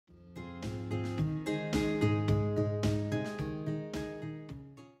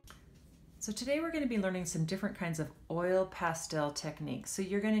So today we're going to be learning some different kinds of oil pastel techniques. So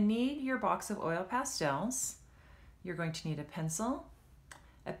you're going to need your box of oil pastels. You're going to need a pencil,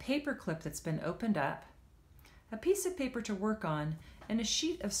 a paper clip that's been opened up, a piece of paper to work on, and a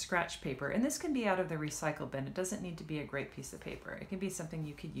sheet of scratch paper. And this can be out of the recycle bin. It doesn't need to be a great piece of paper. It can be something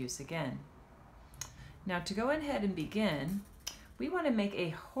you could use again. Now to go ahead and begin, we want to make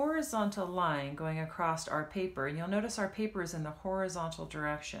a horizontal line going across our paper. And you'll notice our paper is in the horizontal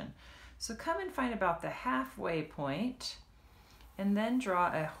direction. So come and find about the halfway point and then draw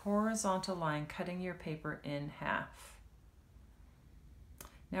a horizontal line cutting your paper in half.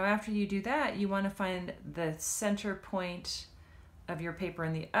 Now after you do that, you want to find the center point of your paper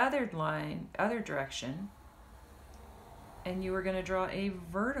in the other direction, and you are going to draw a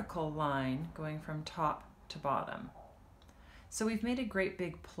vertical line going from top to bottom. So we've made a great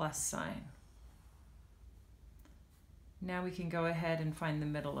big plus sign. Now we can go ahead and find the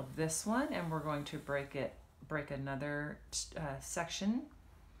middle of this one, and we're going to break another section,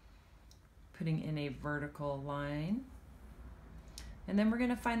 putting in a vertical line. And then we're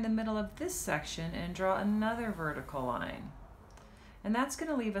going to find the middle of this section and draw another vertical line. And that's going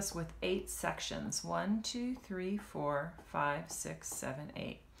to leave us with 8 sections. 1, 2, 3, 4, 5, 6, 7,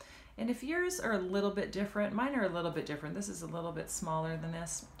 8. And if yours are a little bit different, mine are a little bit different. This is a little bit smaller than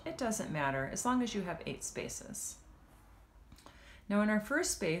this. It doesn't matter as long as you have 8 spaces. Now in our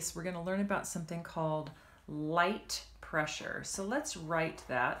first space, we're going to learn about something called light pressure. So let's write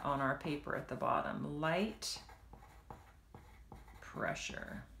that on our paper at the bottom. Light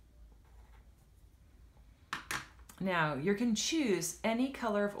pressure. Now you can choose any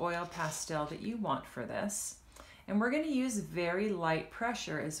color of oil pastel that you want for this. And we're going to use very light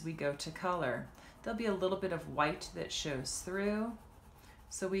pressure as we go to color. There'll be a little bit of white that shows through.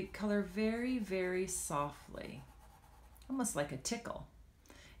 So we color very, very softly, almost like a tickle.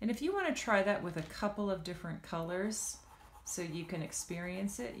 And if you want to try that with a couple of different colors so you can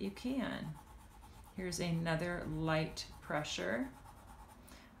experience it, you can. Here's another light pressure.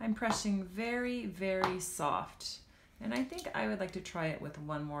 I'm pressing very, very soft. And I think I would like to try it with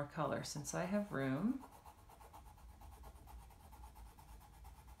one more color since I have room.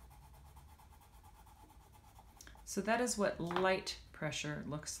 So that is what light pressure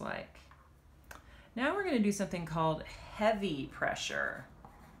looks like. Now we're going to do something called heavy pressure.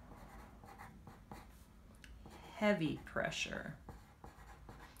 Heavy pressure.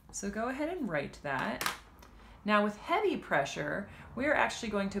 So go ahead and write that. Now with heavy pressure, we're actually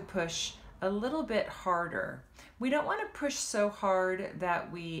going to push a little bit harder. We don't want to push so hard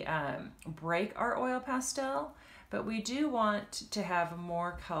that we break our oil pastel, but we do want to have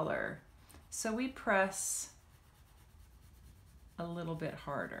more color. So we press a little bit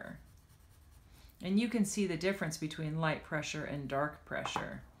harder. And you can see the difference between light pressure and dark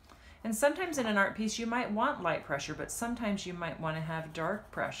pressure. And sometimes in an art piece you might want light pressure, but sometimes you might want to have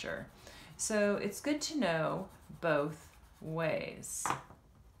dark pressure. So it's good to know both ways.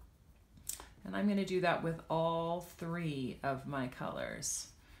 And I'm going to do that with all 3 of my colors.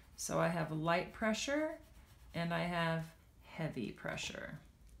 So I have light pressure and I have heavy pressure.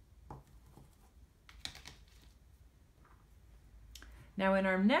 Now in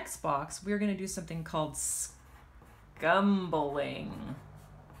our next box, we're going to do something called scumbling.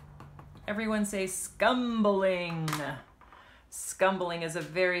 Everyone say scumbling. Scumbling is a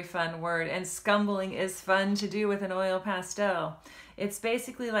very fun word, and scumbling is fun to do with an oil pastel. It's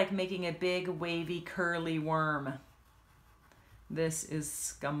basically like making a big wavy curly worm. This is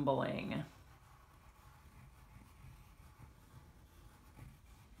scumbling.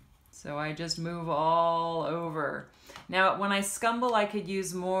 So I just move all over. Now when I scumble, I could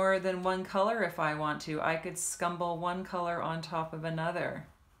use more than one color if I want to. I could scumble one color on top of another.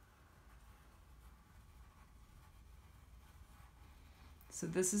 So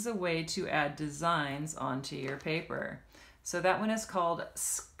this is a way to add designs onto your paper. So that one is called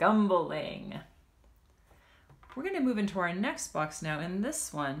scumbling. We're going to move into our next box now, and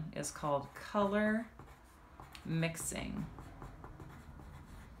this one is called color mixing.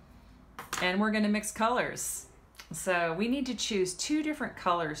 And we're going to mix colors. So we need to choose 2 different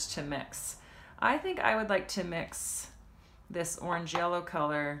colors to mix. I think I would like to mix this orange yellow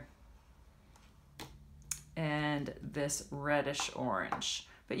color and this reddish orange.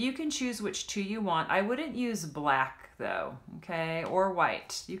 But you can choose which 2 you want. I wouldn't use black though, okay, or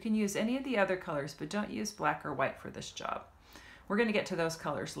white. You can use any of the other colors, but don't use black or white for this job. We're going to get to those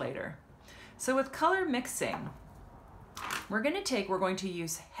colors later. So with color mixing, we're going to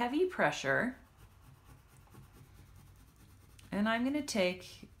use heavy pressure, and I'm going to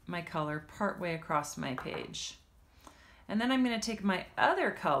take my color partway across my page. And then I'm going to take my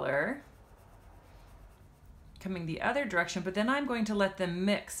other color coming the other direction, but then I'm going to let them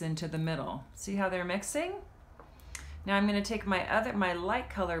mix into the middle. See how they're mixing? Now I'm going to take my light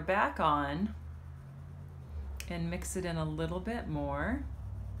color back on and mix it in a little bit more.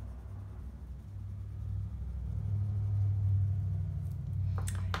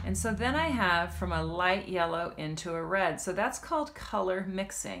 And so then I have from a light yellow into a red. So that's called color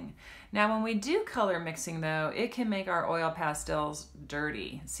mixing. Now when we do color mixing though, it can make our oil pastels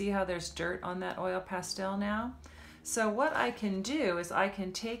dirty. See how there's dirt on that oil pastel now? So what I can do is I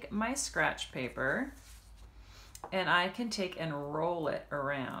can take my scratch paper and I can take and roll it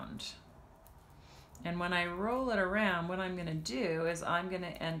around. And when I roll it around, what I'm gonna do is I'm gonna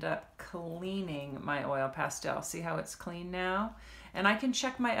end up cleaning my oil pastel. See how it's clean now? And I can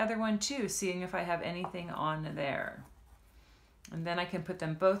check my other one too, seeing if I have anything on there. And then I can put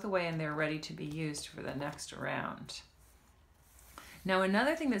them both away and they're ready to be used for the next round. Now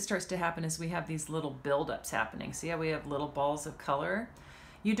another thing that starts to happen is we have these little buildups happening. See how we have little balls of color?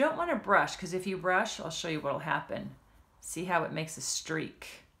 You don't want to brush, because if you brush, I'll show you what will happen. See how it makes a streak?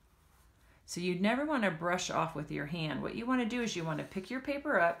 So you'd never want to brush off with your hand. What you want to do is you want to pick your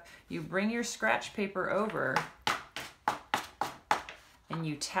paper up, you bring your scratch paper over, and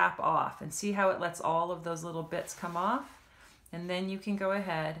you tap off. And see how it lets all of those little bits come off? And then you can go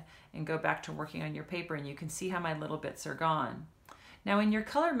ahead and go back to working on your paper, and you can see how my little bits are gone. Now in your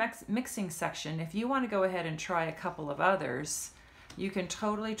color mixing section, if you want to go ahead and try a couple of others, you can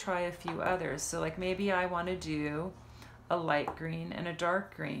totally try a few others. So like maybe I want to do a light green and a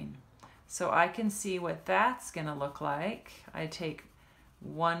dark green. So I can see what that's going to look like. I take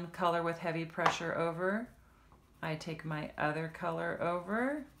one color with heavy pressure over. I take my other color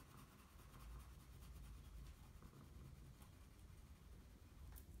over.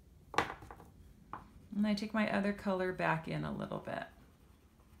 And I take my other color back in a little bit.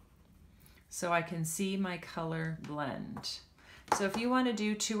 So I can see my color blend. So if you want to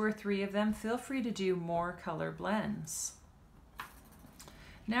do 2 or 3 of them, feel free to do more color blends.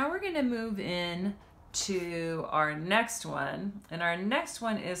 Now we're going to move in to our next one, and our next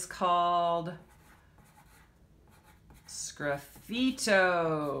one is called Sgraffito.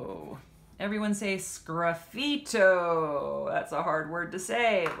 Everyone say Sgraffito. That's a hard word to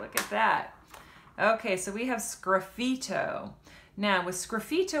say. Look at that. Okay, so we have Sgraffito. Now with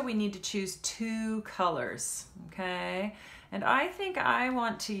Sgraffito, we need to choose 2 colors, okay? And I think I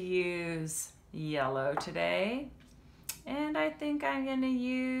want to use yellow today. And I think I'm gonna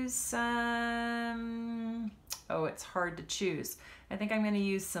use some, oh, it's hard to choose. I think I'm gonna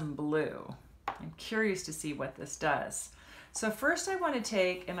use some blue. I'm curious to see what this does. So first I wanna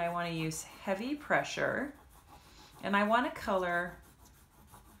take and I wanna use heavy pressure, and I wanna color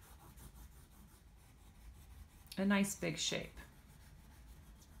a nice big shape.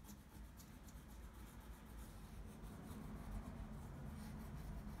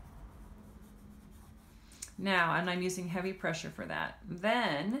 Now, and I'm using heavy pressure for that.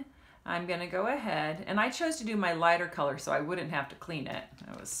 Then I'm gonna go ahead, and I chose to do my lighter color so I wouldn't have to clean it.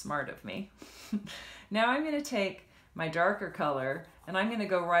 That was smart of me. Now I'm gonna take my darker color and I'm gonna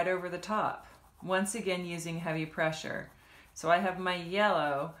go right over the top. Once again using heavy pressure. So I have my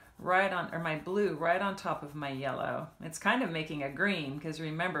yellow right on, or my blue right on top of my yellow. It's kind of making a green, because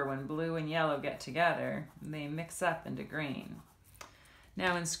remember when blue and yellow get together, they mix up into green.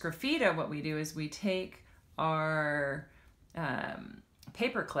 Now in Sgraffito, what we do is we take our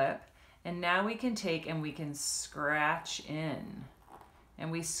paper clip, and now we can take and we can scratch in,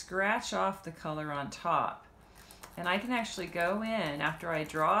 and we scratch off the color on top. And I can actually go in after I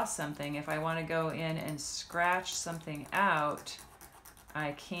draw something. If I want to go in and scratch something out,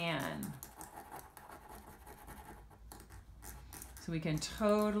 I can. So we can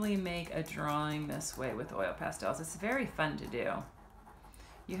totally make a drawing this way with oil pastels. It's very fun to do.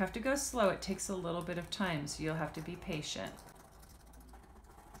 You have to go slow. It takes a little bit of time, so you'll have to be patient.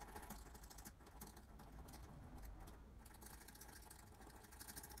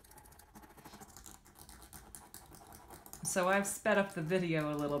 So I've sped up the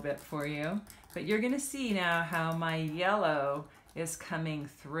video a little bit for you, but you're going to see now how my yellow is coming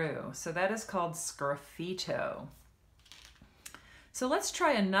through. So that is called Sgraffito. So let's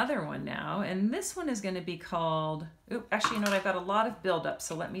try another one now, and this one is going to be called, actually, you know what, I've got a lot of buildup,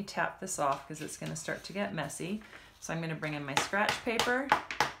 so let me tap this off because it's going to start to get messy. So I'm going to bring in my scratch paper,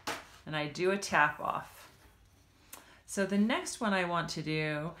 and I do a tap off. So the next one I want to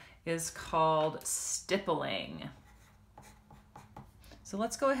do is called stippling. So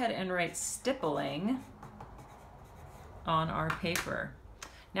let's go ahead and write stippling on our paper.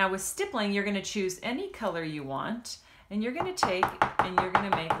 Now with stippling, you're going to choose any color you want, and you're going to take and you're going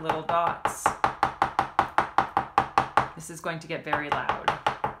to make little dots. This is going to get very loud.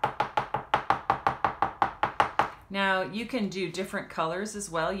 Now you can do different colors as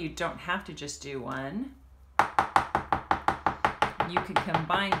well. You don't have to just do one. You could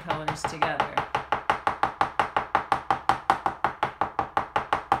combine colors together.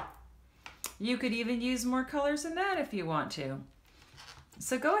 You could even use more colors than that if you want to.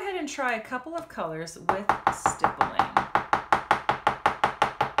 So go ahead and try a couple of colors with stippling.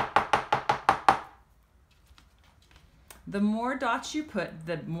 The more dots you put,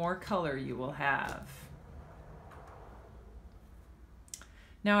 the more color you will have.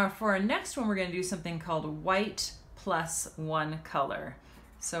 Now for our next one, we're going to do something called white plus one color.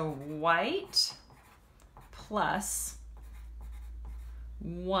 So white plus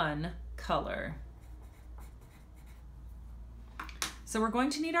one color. So we're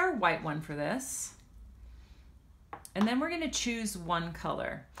going to need our white one for this. And then we're going to choose one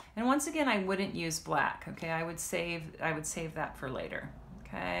color. And once again, I wouldn't use black, okay? I would save that for later,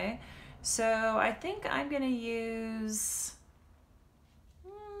 okay? So I think I'm going to use,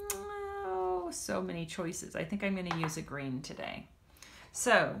 so many choices. I think I'm going to use a green today.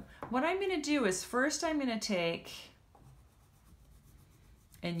 So what I'm going to do is first I'm going to take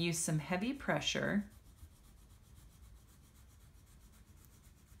and use some heavy pressure.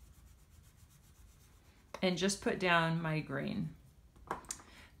 And just put down my green.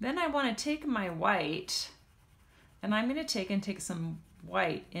 Then I want to take my white and I'm going to take some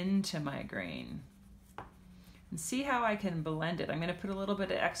white into my green. And see how I can blend it. I'm going to put a little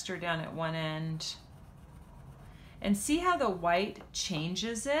bit of extra down at one end. And see how the white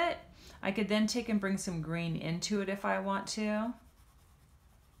changes it? I could then take and bring some green into it if I want to.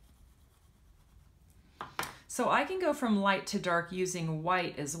 So I can go from light to dark using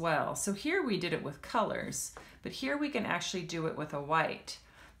white as well. So here we did it with colors, but here we can actually do it with a white.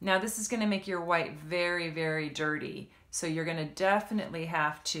 Now this is going to make your white very, very dirty. So you're going to definitely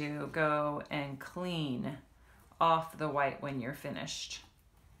have to go and clean off the white when you're finished.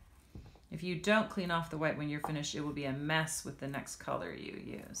 If you don't clean off the white when you're finished, it will be a mess with the next color you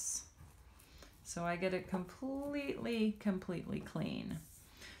use. So I get it completely clean.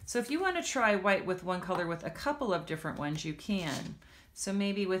 So if you want to try white with one color with a couple of different ones, you can. So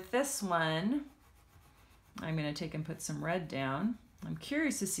maybe with this one, I'm going to take and put some red down. I'm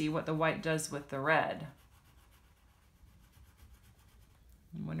curious to see what the white does with the red.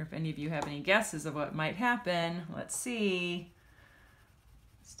 I wonder if any of you have any guesses of what might happen. Let's see.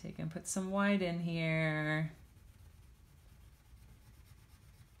 Let's take and put some white in here.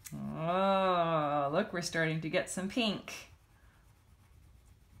 Oh, look, we're starting to get some pink.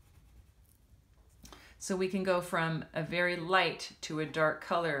 So we can go from a very light to a dark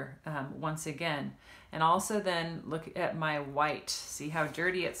color once again. And also then look at my white, see how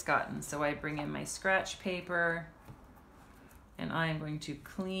dirty it's gotten. So I bring in my scratch paper and I'm going to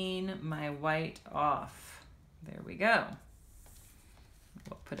clean my white off. There we go.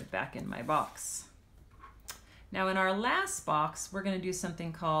 We'll put it back in my box. Now in our last box, we're going to do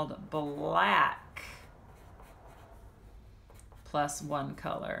something called black plus one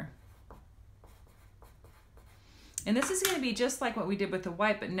color. And this is going to be just like what we did with the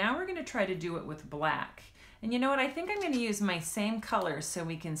white, but now we're going to try to do it with black. And you know what? I think I'm going to use my same colors so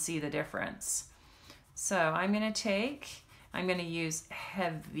we can see the difference. So I'm going to use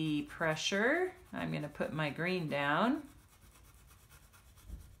heavy pressure. I'm going to put my green down.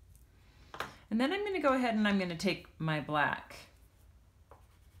 And then I'm going to go ahead and I'm going to take my black.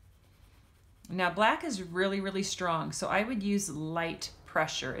 Now black is really strong, so I would use light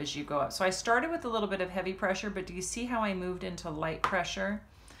pressure as you go up. So I started with a little bit of heavy pressure, but do you see how I moved into light pressure?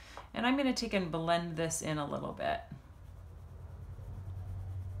 And I'm going to take and blend this in a little bit.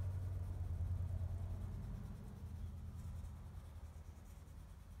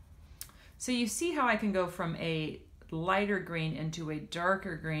 So you see how I can go from a lighter green into a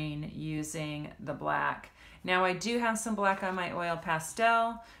darker green using the black. Now I do have some black on my oil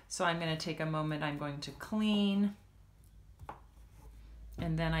pastel, so I'm going to take a moment, I'm going to clean.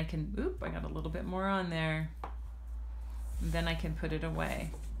 And then I can, oop, I got a little bit more on there. And then I can put it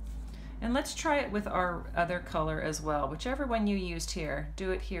away. And let's try it with our other color as well. Whichever one you used here, do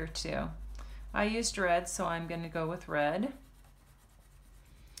it here too. I used red, so I'm going to go with red.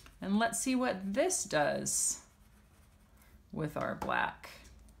 And let's see what this does with our black.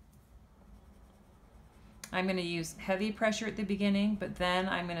 I'm going to use heavy pressure at the beginning, but then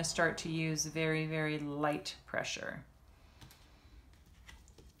I'm going to start to use very light pressure.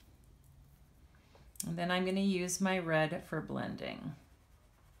 And then I'm going to use my red for blending.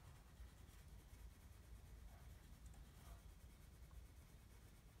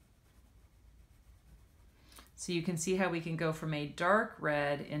 So you can see how we can go from a dark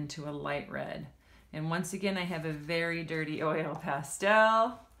red into a light red. And once again, I have a very dirty oil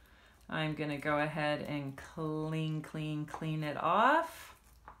pastel. I'm gonna go ahead and clean it off.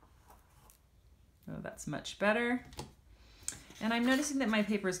 Oh, that's much better. And I'm noticing that my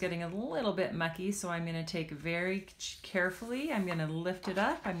paper is getting a little bit mucky, so I'm gonna take very carefully, I'm gonna lift it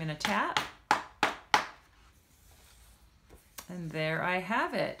up, I'm gonna tap. And there I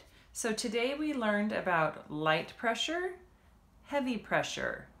have it. So today we learned about light pressure, heavy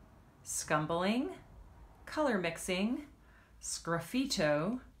pressure, scumbling, color mixing,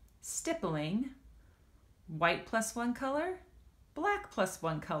 sgraffito, stippling, white plus one color, black plus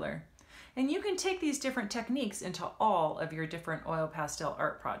one color. And you can take these different techniques into all of your different oil pastel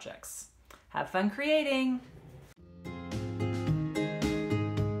art projects. Have fun creating!